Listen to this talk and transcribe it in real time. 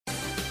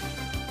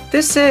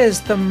This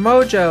is the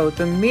MOJO,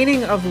 the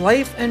Meaning of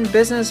Life and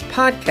Business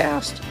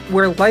podcast,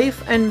 where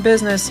life and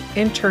business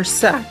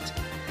intersect.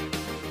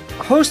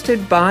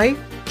 Hosted by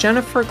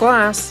Jennifer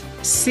Glass,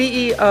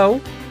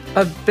 CEO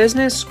of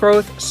Business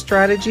Growth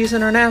Strategies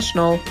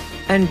International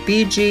and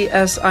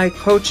BGSI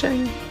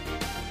Coaching.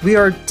 We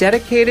are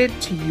dedicated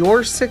to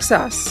your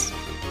success.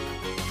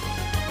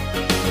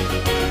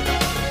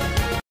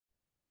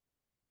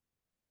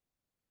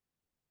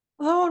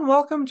 Hello and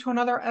welcome to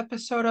another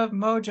episode of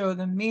MOJO,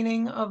 the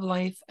Meaning of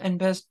Life and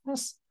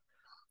Business.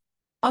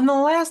 On the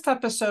last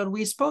episode,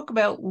 we spoke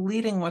about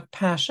leading with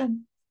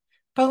passion,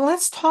 but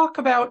let's talk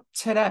about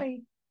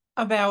today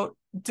about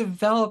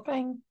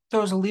developing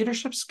those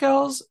leadership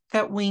skills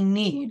that we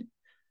need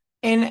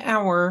in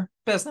our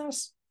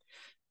business.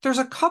 There's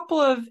a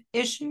couple of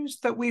issues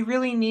that we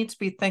really need to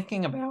be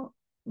thinking about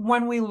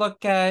when we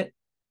look at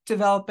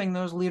developing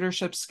those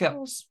leadership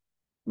skills.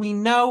 We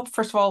know,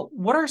 first of all,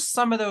 what are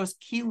some of those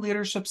key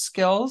leadership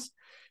skills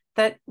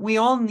that we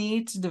all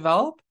need to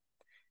develop?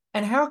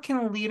 And how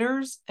can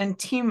leaders and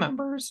team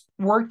members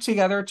work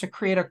together to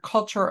create a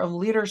culture of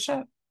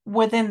leadership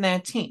within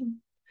that team?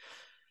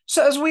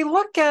 So as we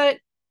look at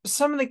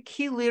some of the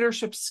key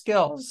leadership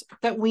skills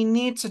that we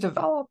need to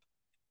develop,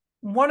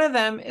 one of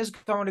them is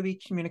going to be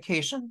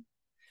communication.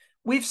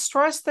 We've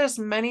stressed this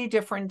many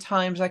different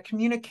times that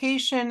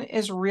communication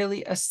is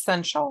really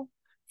essential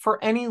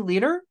for any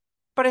leader,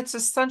 but it's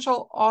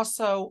essential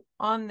also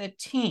on the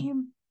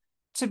team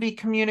to be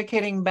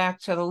communicating back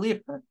to the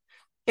leader.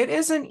 It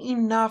isn't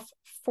enough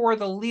for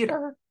the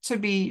leader to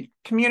be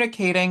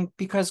communicating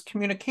because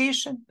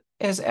communication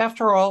is,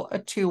 after all, a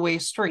two-way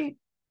street.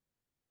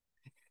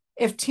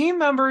 If team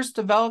members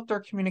develop their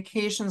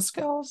communication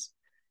skills,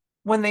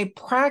 when they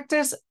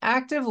practice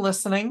active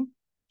listening,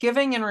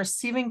 giving and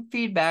receiving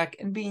feedback,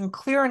 and being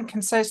clear and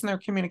concise in their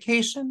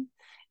communication,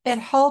 it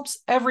helps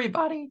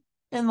everybody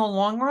in the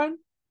long run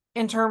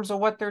in terms of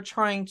what they're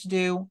trying to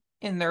do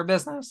in their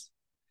business.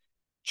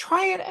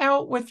 Try it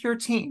out with your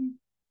team.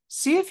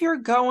 See if you're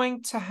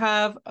going to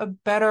have a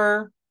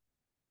better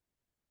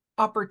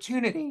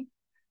opportunity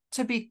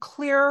to be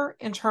clear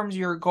in terms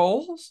of your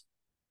goals,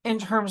 in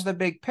terms of the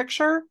big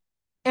picture,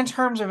 in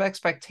terms of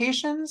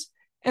expectations,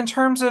 in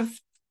terms of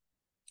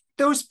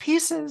those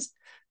pieces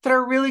that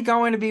are really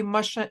going to be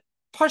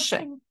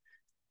pushing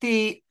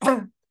the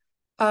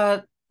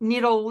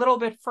needle a little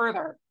bit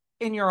further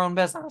in your own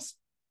business.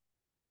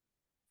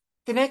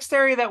 The next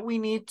area that we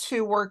need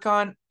to work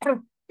on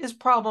is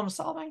problem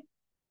solving.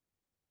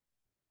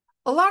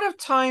 A lot of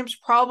times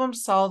problem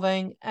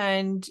solving,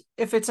 and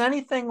if it's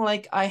anything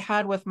like I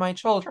had with my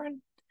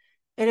children,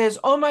 it is,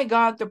 oh my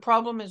God, the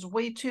problem is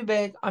way too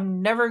big.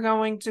 I'm never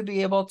going to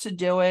be able to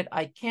do it.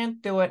 I can't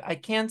do it. I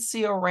can't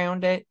see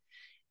around it.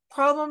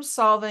 Problem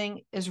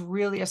solving is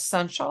really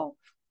essential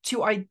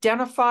to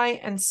identify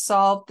and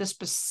solve the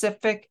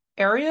specific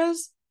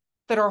areas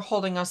that are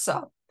holding us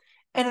up.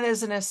 And it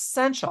is an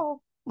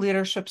essential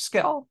leadership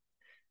skill.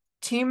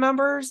 Team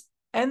members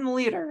and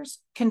leaders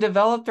can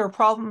develop their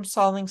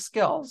problem-solving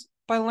skills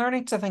by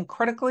learning to think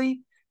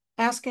critically,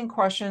 asking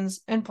questions,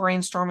 and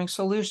brainstorming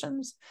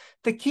solutions.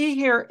 The key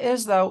here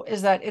is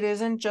that it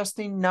isn't just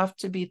enough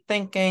to be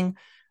thinking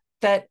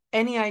that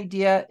any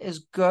idea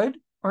is good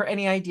or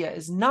any idea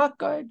is not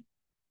good.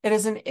 It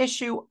is an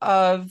issue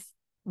of,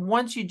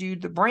 once you do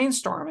the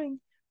brainstorming,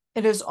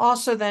 it is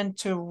also then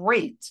to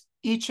rate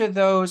each of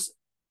those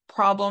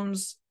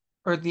problems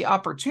or the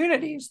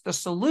opportunities, the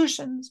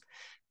solutions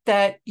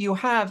that you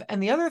have.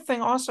 And the other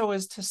thing also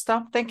is to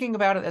stop thinking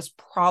about it as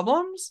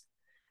problems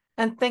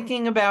and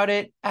thinking about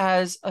it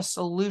as a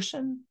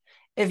solution.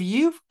 If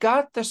you've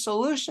got the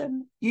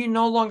solution, you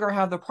no longer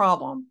have the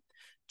problem.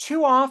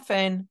 Too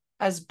often,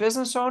 as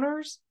business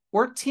owners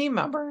or team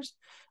members,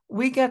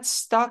 we get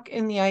stuck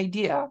in the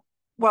idea,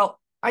 well,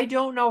 I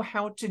don't know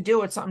how to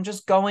do it, so I'm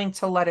just going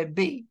to let it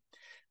be.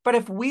 But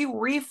if we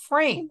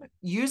reframe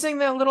using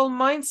that little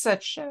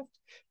mindset shift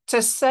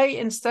to say,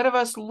 instead of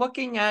us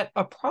looking at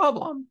a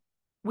problem,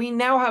 we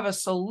now have a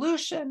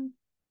solution,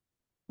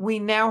 we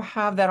now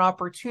have that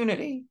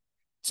opportunity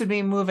to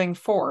be moving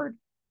forward.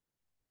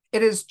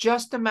 It is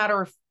just a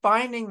matter of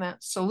finding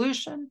that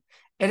solution.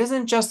 It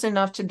isn't just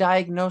enough to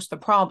diagnose the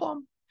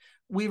problem.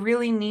 We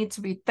really need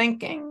to be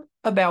thinking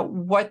about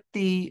what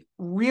the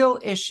real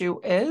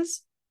issue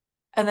is,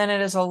 and then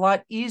it is a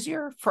lot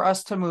easier for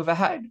us to move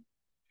ahead.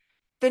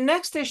 The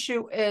next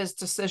issue is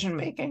decision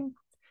making.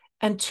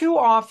 And too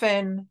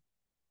often,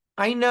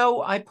 I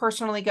know I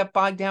personally get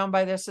bogged down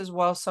by this as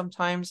well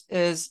sometimes,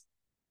 is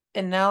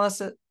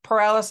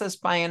paralysis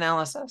by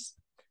analysis.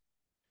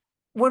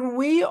 When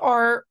we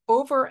are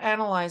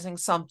overanalyzing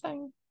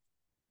something,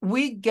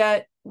 we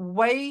get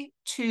way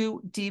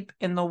too deep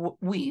in the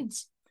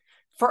weeds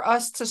for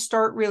us to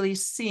start really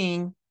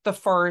seeing the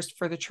forest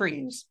for the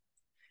trees.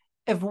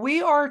 If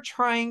we are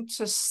trying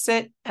to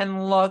sit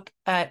and look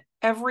at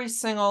every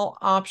single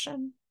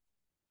option,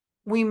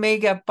 we may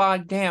get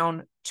bogged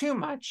down too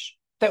much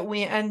that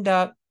we end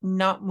up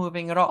not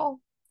moving at all.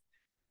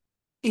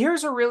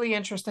 Here's a really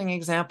interesting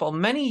example.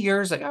 Many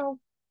years ago,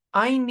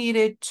 I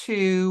needed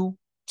to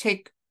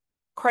take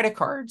credit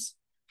cards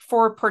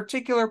for a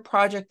particular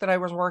project that I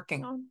was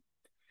working on.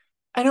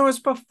 And it was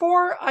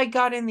before I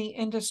got in the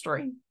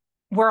industry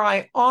where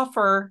I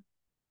offer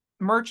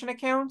merchant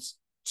accounts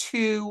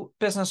to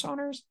business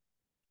owners.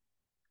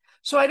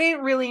 So I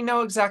didn't really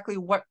know exactly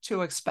what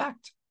to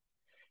expect.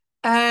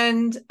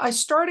 And I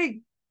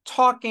started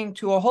talking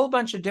to a whole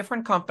bunch of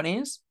different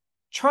companies,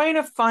 trying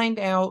to find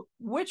out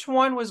which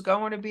one was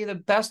going to be the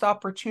best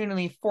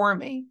opportunity for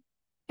me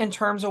in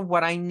terms of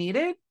what I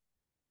needed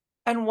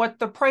and what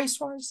the price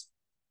was.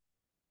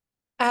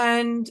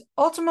 And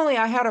ultimately,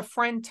 I had a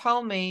friend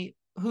tell me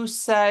who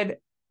said,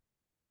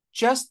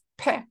 just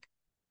pick.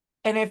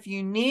 And if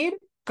you need,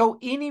 go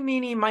eeny,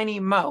 meeny, miny,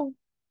 mo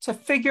to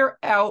figure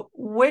out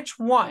which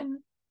one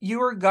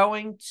you are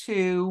going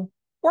to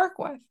work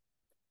with.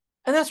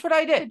 And that's what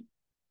I did.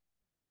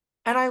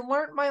 And I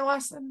learned my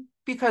lesson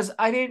because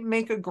I didn't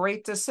make a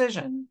great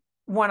decision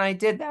when I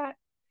did that.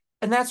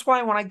 And that's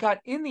why when I got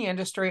in the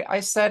industry,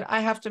 I said I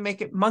have to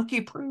make it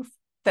monkey proof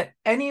that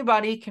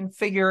anybody can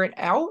figure it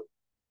out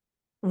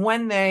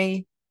when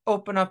they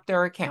open up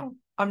their account.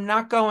 I'm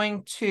not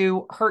going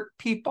to hurt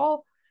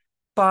people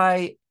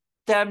by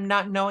them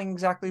not knowing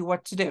exactly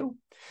what to do.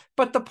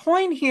 But the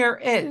point here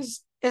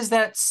is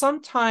that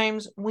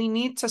sometimes we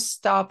need to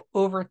stop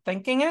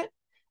overthinking it.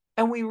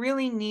 And we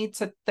really need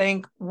to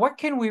think, what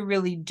can we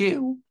really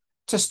do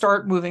to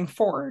start moving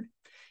forward?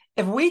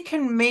 If we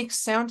can make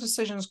sound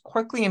decisions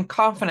quickly and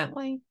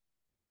confidently,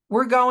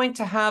 we're going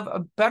to have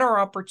a better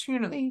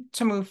opportunity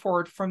to move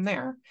forward from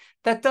there.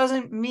 That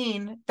doesn't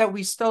mean that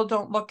we still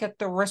don't look at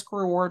the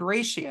risk-reward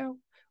ratio.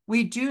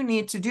 We do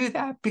need to do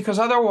that because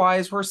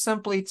otherwise we're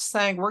simply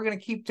saying we're going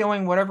to keep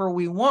doing whatever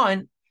we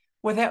want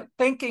without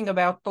thinking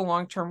about the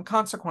long-term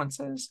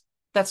consequences.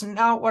 That's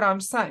not what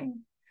I'm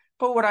saying.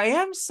 But what I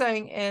am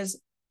saying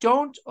is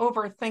don't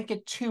overthink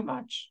it too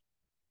much.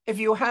 If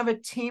you have a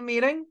team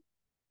meeting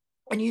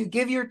and you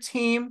give your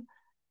team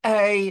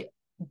a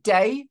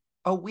day,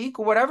 a week,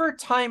 whatever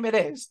time it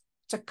is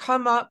to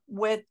come up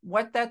with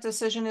what that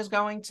decision is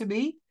going to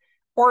be,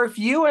 or if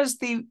you as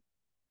the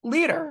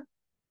leader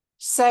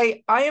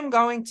say, I am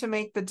going to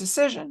make the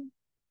decision,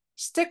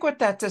 stick with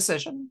that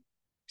decision.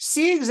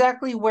 See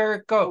exactly where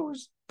it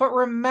goes. But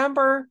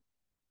remember,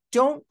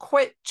 don't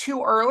quit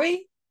too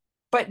early,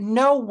 but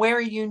know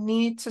where you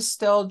need to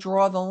still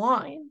draw the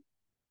line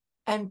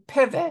and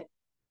pivot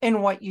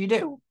in what you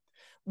do.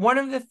 One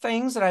of the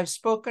things that I've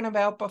spoken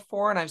about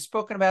before, and I've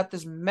spoken about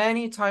this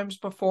many times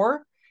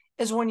before,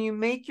 is when you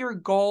make your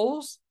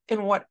goals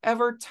in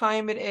whatever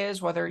time it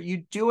is, whether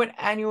you do it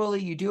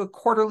annually, you do it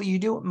quarterly, you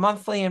do it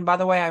monthly, and by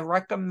the way, I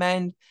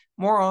recommend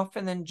more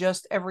often than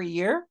just every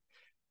year,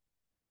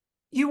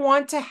 you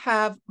want to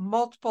have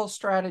multiple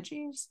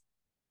strategies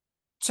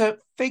to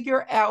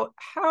figure out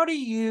how do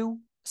you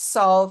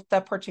solve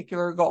that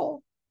particular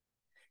goal.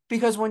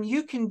 Because when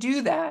you can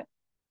do that,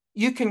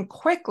 you can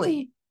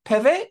quickly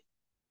pivot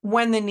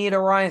when the need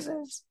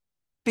arises.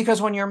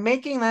 Because when you're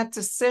making that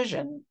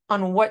decision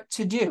on what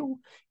to do,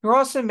 you're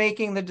also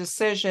making the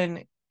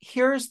decision,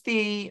 here's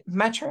the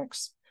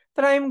metrics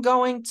that I'm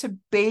going to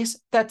base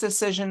that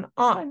decision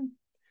on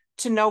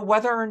to know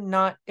whether or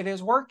not it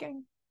is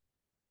working.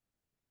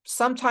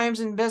 Sometimes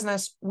in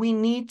business, we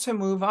need to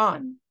move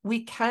on.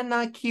 We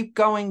cannot keep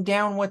going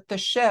down with the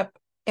ship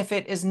if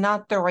it is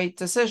not the right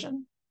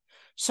decision.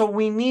 So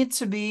we need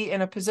to be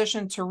in a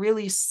position to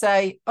really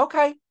say,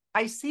 okay,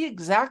 I see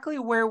exactly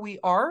where we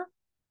are,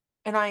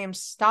 and I am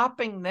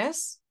stopping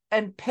this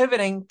and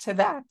pivoting to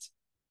that.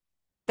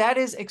 That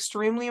is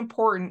extremely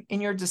important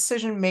in your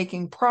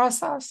decision-making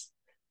process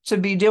to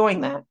be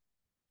doing that.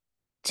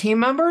 Team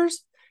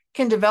members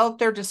can develop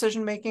their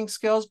decision-making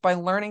skills by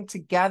learning to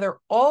gather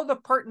all the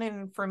pertinent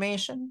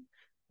information,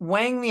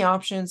 weighing the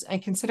options,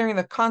 and considering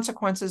the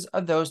consequences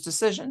of those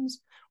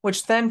decisions,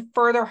 which then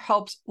further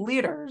helps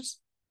leaders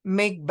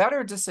make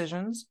better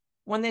decisions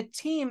when the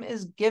team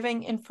is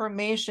giving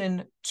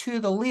information to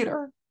the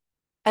leader,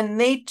 and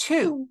they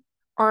too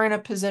are in a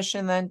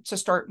position then to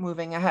start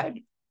moving ahead.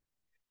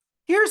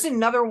 Here's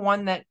another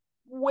one that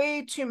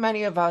way too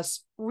many of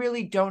us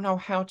really don't know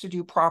how to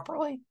do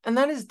properly, and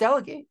that is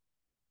delegate.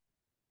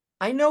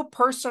 I know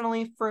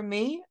personally for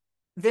me,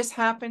 this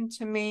happened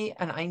to me,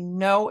 and I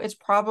know it's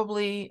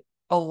probably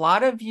a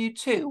lot of you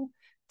too.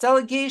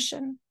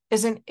 Delegation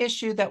is an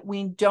issue that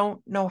we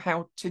don't know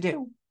how to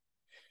do.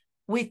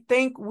 We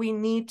think we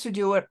need to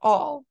do it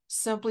all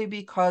simply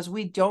because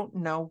we don't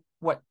know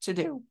what to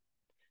do.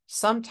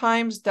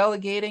 Sometimes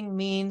delegating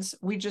means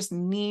we just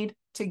need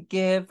to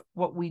give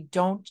what we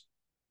don't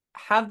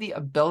have the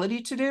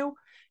ability to do,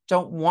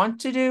 don't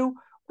want to do,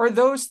 or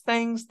those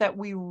things that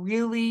we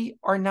really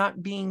are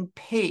not being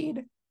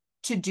paid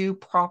to do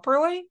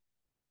properly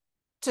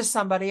to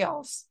somebody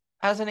else.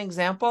 As an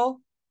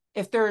example,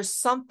 if there is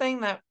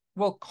something that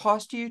will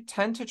cost you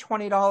 $10 to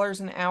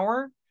 $20 an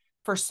hour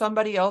for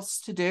somebody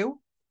else to do,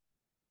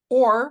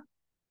 or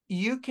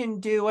you can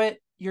do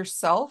it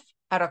yourself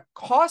at a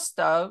cost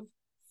of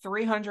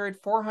 $300,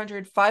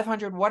 $400,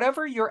 $500,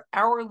 whatever your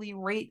hourly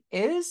rate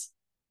is,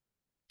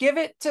 give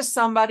it to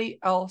somebody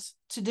else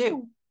to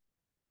do.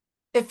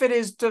 If it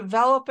is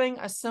developing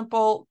a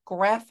simple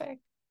graphic,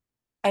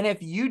 and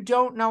if you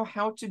don't know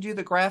how to do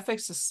the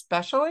graphics,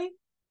 especially,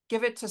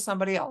 give it to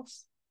somebody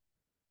else.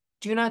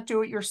 Do not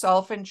do it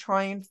yourself and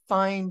try and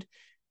find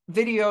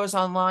videos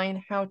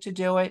online how to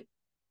do it.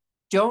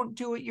 Don't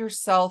do it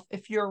yourself.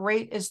 If your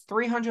rate is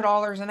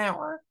 $300 an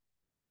hour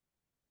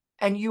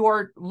and you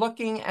are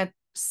looking at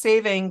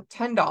saving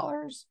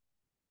 $10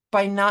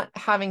 by not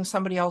having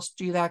somebody else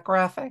do that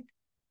graphic,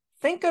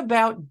 think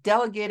about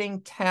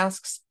delegating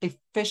tasks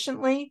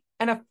efficiently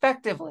and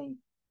effectively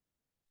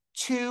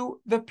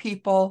to the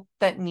people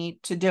that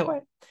need to do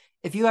it.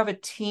 If you have a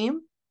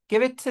team,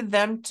 give it to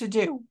them to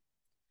do.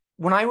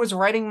 When I was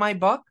writing my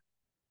book,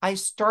 I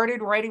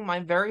started writing my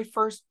very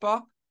first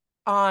book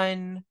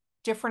on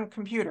different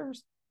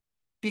computers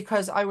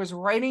because I was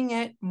writing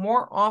it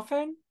more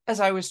often as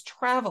I was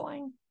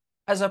traveling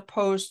as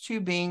opposed to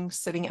being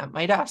sitting at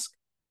my desk.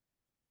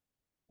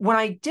 When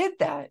I did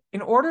that,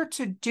 in order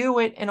to do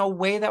it in a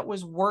way that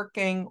was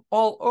working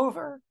all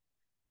over,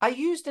 I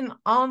used an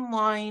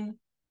online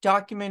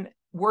document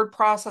word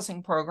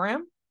processing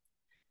program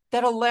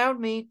that allowed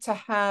me to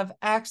have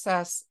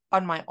access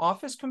on my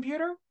office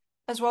computer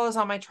as well as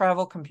on my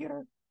travel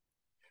computer.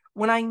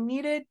 When I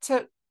needed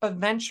to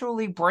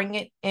eventually bring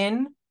it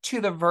in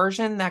to the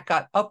version that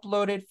got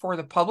uploaded for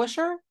the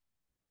publisher,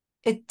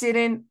 it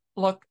didn't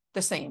look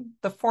the same.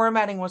 The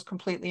formatting was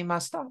completely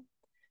messed up.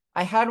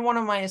 I had one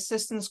of my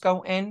assistants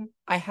go in,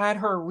 I had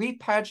her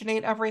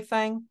repaginate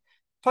everything,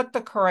 put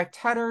the correct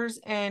headers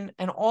in,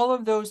 and all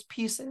of those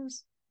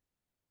pieces.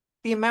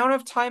 The amount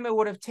of time it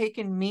would have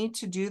taken me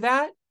to do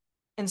that,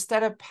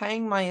 instead of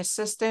paying my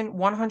assistant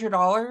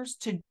 $100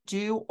 to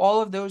do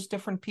all of those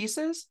different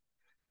pieces,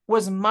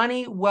 was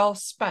money well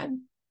spent,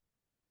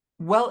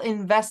 well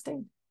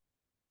invested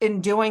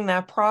in doing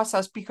that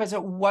process because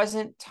it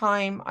wasn't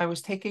time I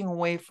was taking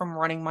away from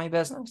running my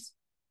business.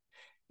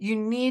 You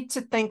need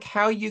to think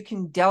how you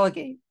can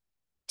delegate.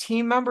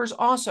 Team members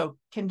also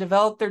can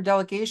develop their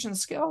delegation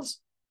skills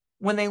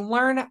when they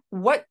learn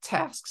what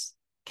tasks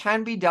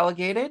can be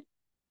delegated,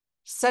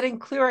 setting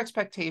clear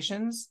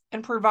expectations,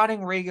 and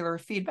providing regular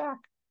feedback.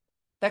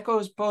 That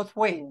goes both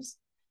ways.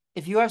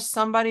 If you have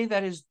somebody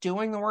that is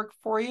doing the work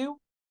for you,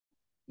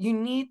 you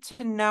need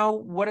to know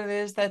what it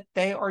is that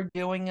they are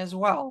doing as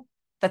well.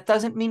 That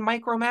doesn't mean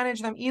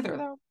micromanage them either,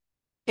 though.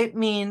 It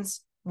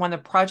means when the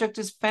project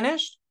is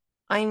finished,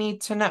 I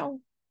need to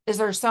know. Is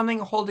there something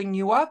holding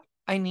you up?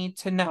 I need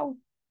to know.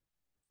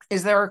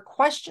 Is there a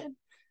question,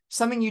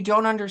 something you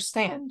don't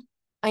understand?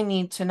 I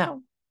need to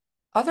know.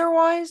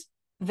 Otherwise,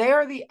 they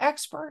are the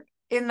expert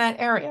in that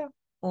area.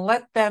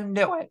 Let them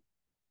do it.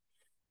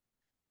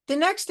 The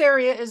next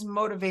area is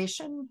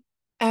motivation.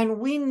 And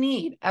we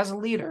need, as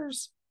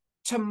leaders,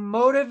 to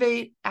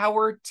motivate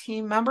our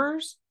team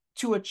members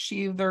to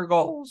achieve their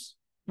goals.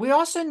 We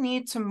also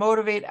need to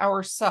motivate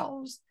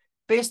ourselves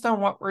based on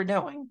what we're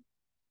doing.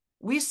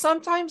 We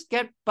sometimes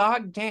get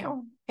bogged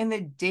down in the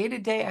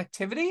day-to-day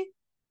activity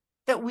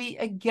that we,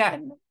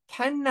 again,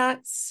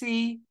 cannot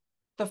see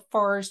the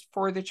forest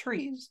for the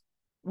trees.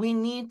 We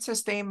need to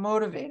stay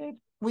motivated.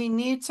 We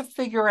need to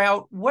figure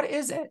out what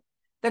is it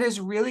that is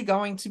really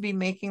going to be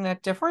making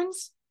that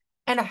difference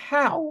and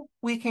how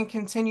we can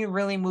continue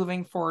really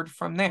moving forward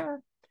from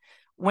there.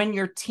 When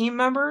your team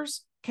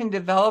members can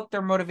develop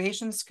their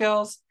motivation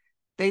skills,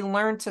 they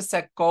learn to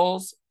set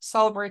goals,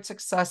 celebrate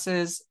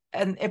successes,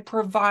 and it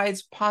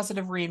provides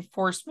positive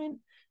reinforcement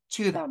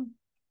to them.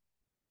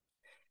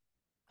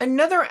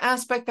 Another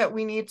aspect that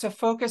we need to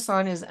focus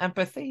on is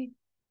empathy.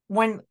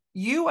 When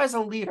you as a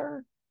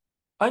leader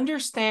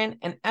understand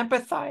and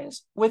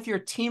empathize with your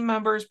team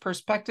members'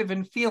 perspective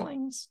and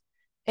feelings,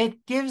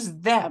 it gives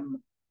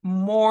them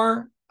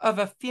more of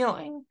a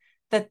feeling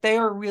that they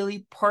are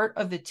really part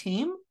of the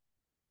team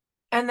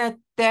and that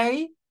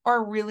they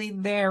are really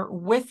there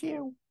with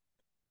you.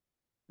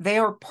 They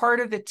are part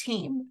of the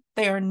team.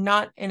 They are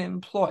not an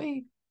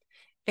employee.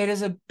 It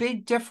is a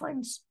big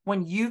difference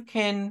when you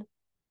can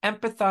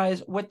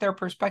empathize with their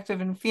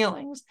perspective and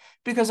feelings,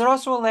 because it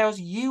also allows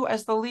you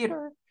as the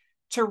leader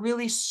to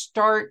really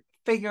start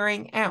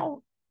figuring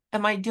out,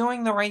 am I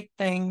doing the right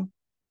thing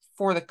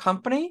for the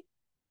company,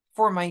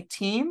 for my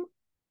team,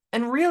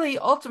 and really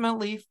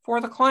ultimately for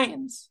the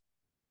clients?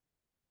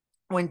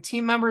 When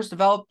team members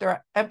develop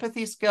their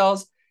empathy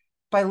skills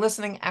by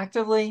listening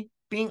actively,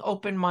 being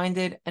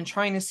open-minded, and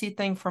trying to see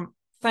things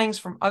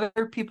from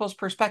other people's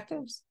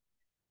perspectives,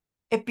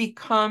 it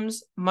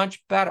becomes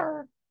much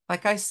better,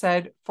 like I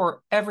said,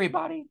 for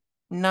everybody,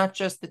 not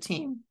just the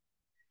team.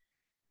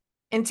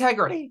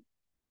 Integrity.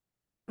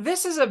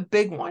 This is a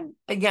big one.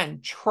 Again,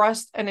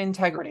 trust and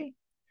integrity.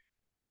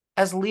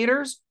 As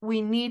leaders,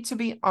 we need to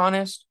be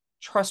honest,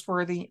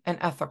 trustworthy, and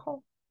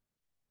ethical.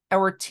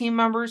 Our team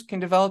members can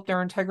develop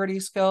their integrity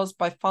skills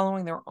by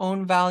following their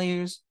own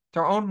values,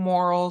 their own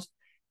morals,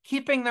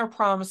 keeping their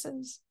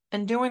promises,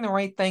 and doing the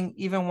right thing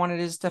even when it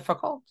is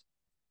difficult.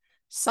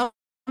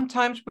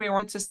 Sometimes we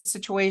run into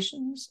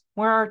situations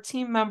where our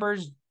team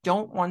members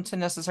don't want to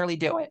necessarily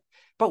do it,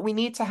 but we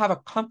need to have a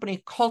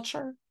company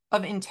culture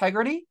of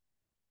integrity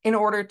in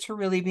order to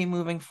really be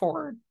moving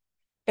forward.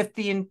 If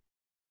the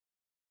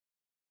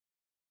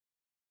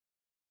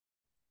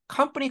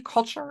company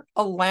culture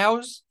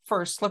allows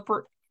for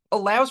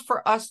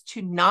us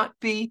to not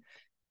be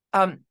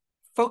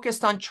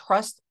focused on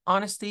trust,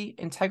 honesty,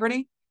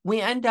 integrity, we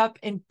end up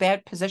in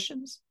bad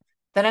positions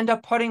that end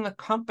up putting the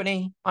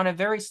company on a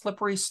very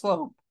slippery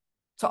slope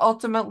to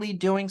ultimately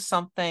doing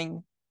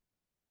something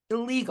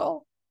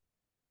illegal.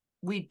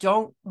 We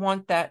don't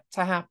want that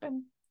to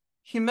happen.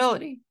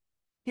 Humility.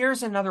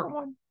 Here's another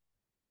one.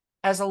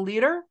 As a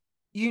leader,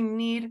 you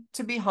need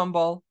to be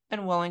humble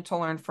and willing to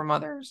learn from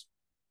others.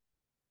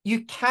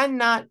 You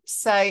cannot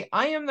say,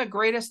 I am the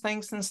greatest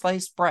thing since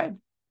sliced bread.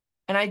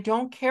 And I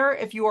don't care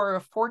if you are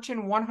a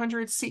Fortune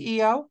 100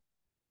 CEO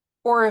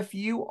or if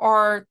you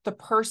are the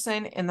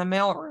person in the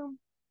mailroom.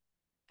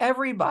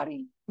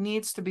 Everybody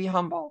needs to be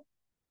humble.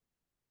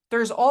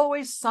 There's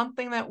always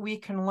something that we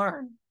can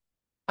learn.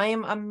 I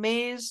am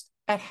amazed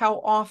at how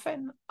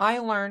often I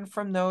learn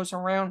from those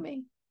around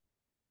me,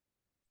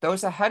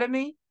 those ahead of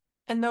me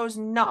and those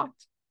not.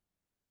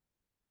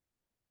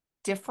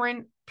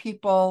 Different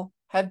people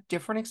have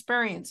different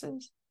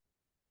experiences.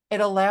 It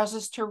allows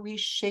us to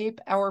reshape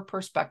our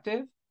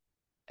perspective.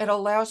 It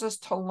allows us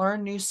to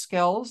learn new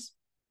skills.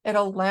 It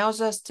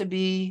allows us to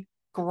be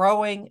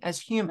growing as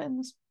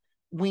humans.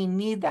 We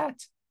need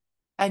that,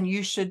 and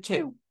you should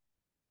too.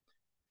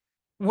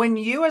 When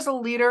you as a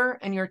leader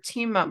and your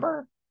team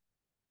member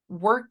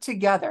work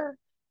together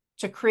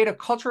to create a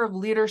culture of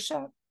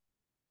leadership,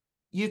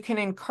 you can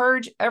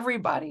encourage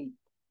everybody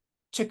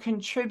to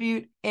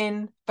contribute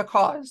in the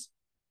cause.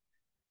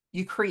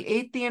 You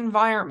create the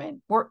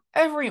environment where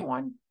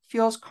everyone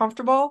feels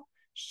comfortable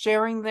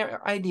sharing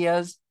their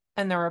ideas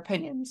and their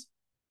opinions.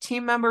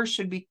 Team members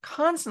should be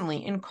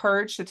constantly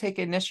encouraged to take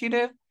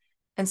initiative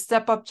and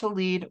step up to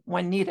lead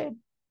when needed.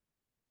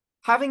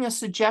 Having a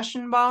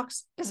suggestion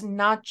box is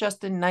not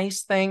just a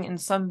nice thing in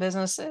some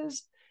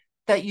businesses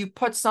that you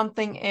put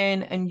something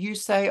in and you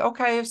say,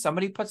 okay, if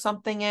somebody puts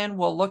something in,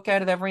 we'll look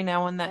at it every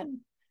now and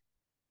then.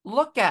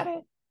 Look at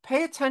it,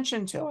 pay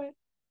attention to it,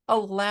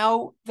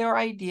 allow their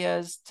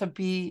ideas to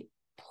be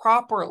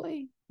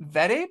properly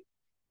vetted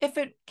if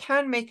it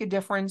can make a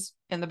difference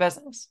in the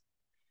business.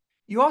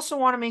 You also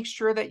want to make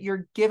sure that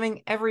you're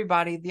giving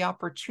everybody the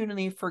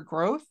opportunity for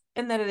growth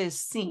and that it is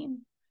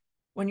seen.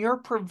 When you're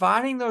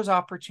providing those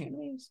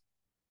opportunities,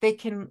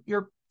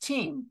 your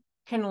team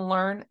can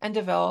learn and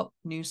develop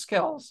new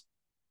skills.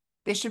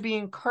 They should be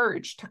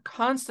encouraged to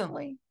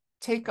constantly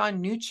take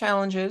on new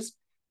challenges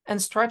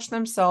and stretch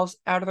themselves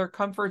out of their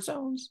comfort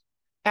zones.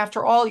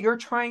 After all, you're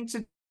trying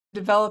to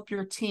develop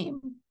your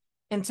team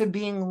into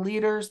being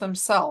leaders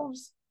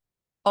themselves.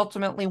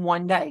 Ultimately,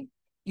 one day,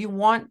 you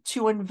want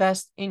to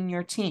invest in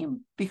your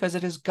team because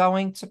it is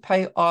going to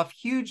pay off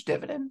huge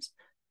dividends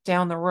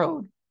down the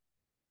road.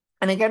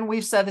 And again,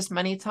 we've said this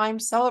many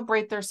times,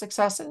 celebrate their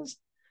successes.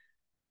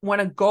 When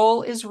a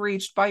goal is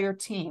reached by your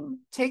team,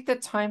 take the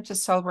time to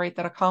celebrate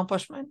that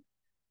accomplishment.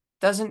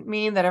 Doesn't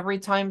mean that every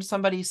time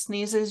somebody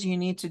sneezes, you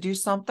need to do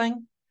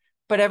something,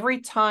 but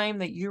every time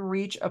that you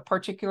reach a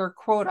particular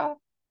quota,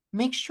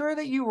 make sure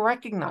that you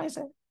recognize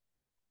it.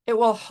 It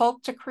will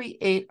help to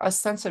create a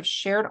sense of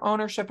shared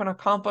ownership and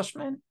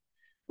accomplishment,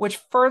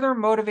 which further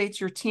motivates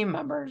your team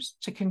members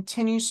to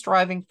continue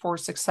striving for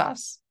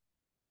success.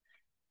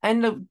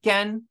 And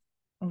again,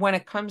 when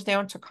it comes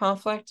down to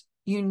conflict,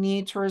 you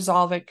need to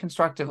resolve it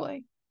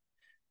constructively.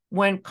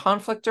 When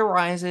conflict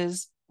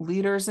arises,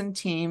 leaders and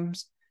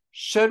teams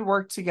should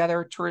work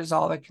together to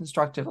resolve it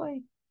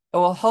constructively. It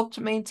will help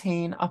to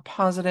maintain a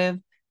positive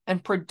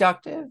and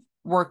productive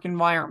work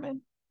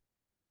environment.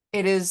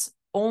 It is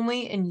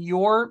only in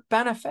your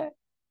benefit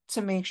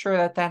to make sure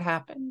that that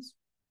happens.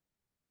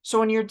 So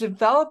when you're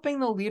developing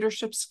the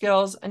leadership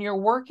skills and you're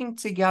working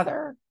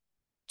together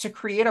to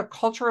create a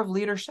culture of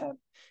leadership,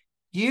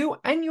 you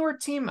and your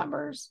team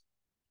members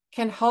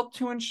can help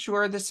to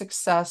ensure the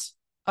success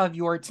of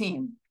your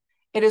team.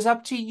 It is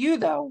up to you,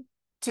 though,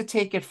 to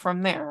take it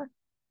from there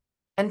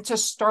and to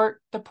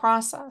start the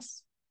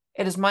process.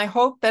 It is my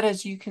hope that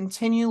as you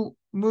continue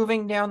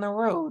moving down the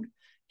road,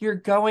 you're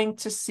going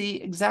to see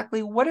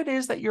exactly what it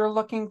is that you're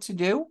looking to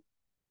do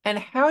and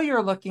how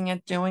you're looking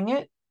at doing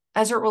it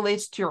as it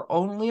relates to your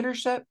own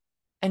leadership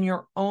and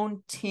your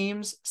own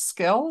team's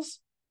skills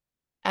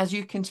as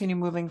you continue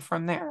moving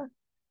from there.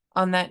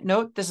 On that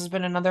note, this has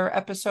been another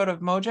episode of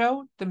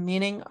MOJO, the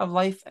meaning of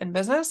life and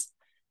business.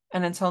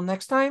 And until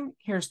next time,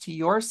 here's to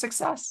your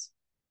success.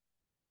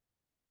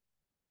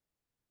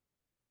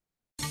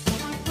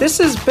 This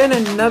has been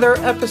another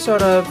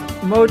episode of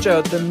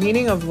MOJO, the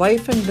meaning of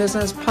life and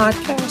business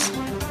podcast.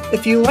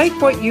 If you like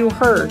what you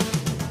heard,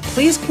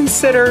 please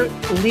consider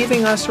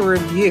leaving us a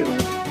review,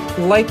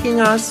 liking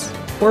us,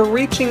 or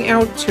reaching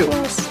out to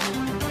us.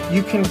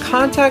 You can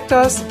contact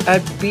us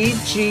at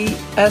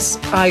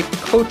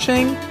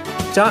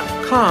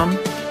bgsicoaching.com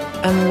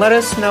and let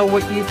us know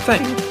what you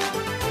think.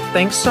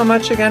 Thanks so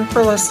much again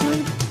for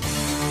listening.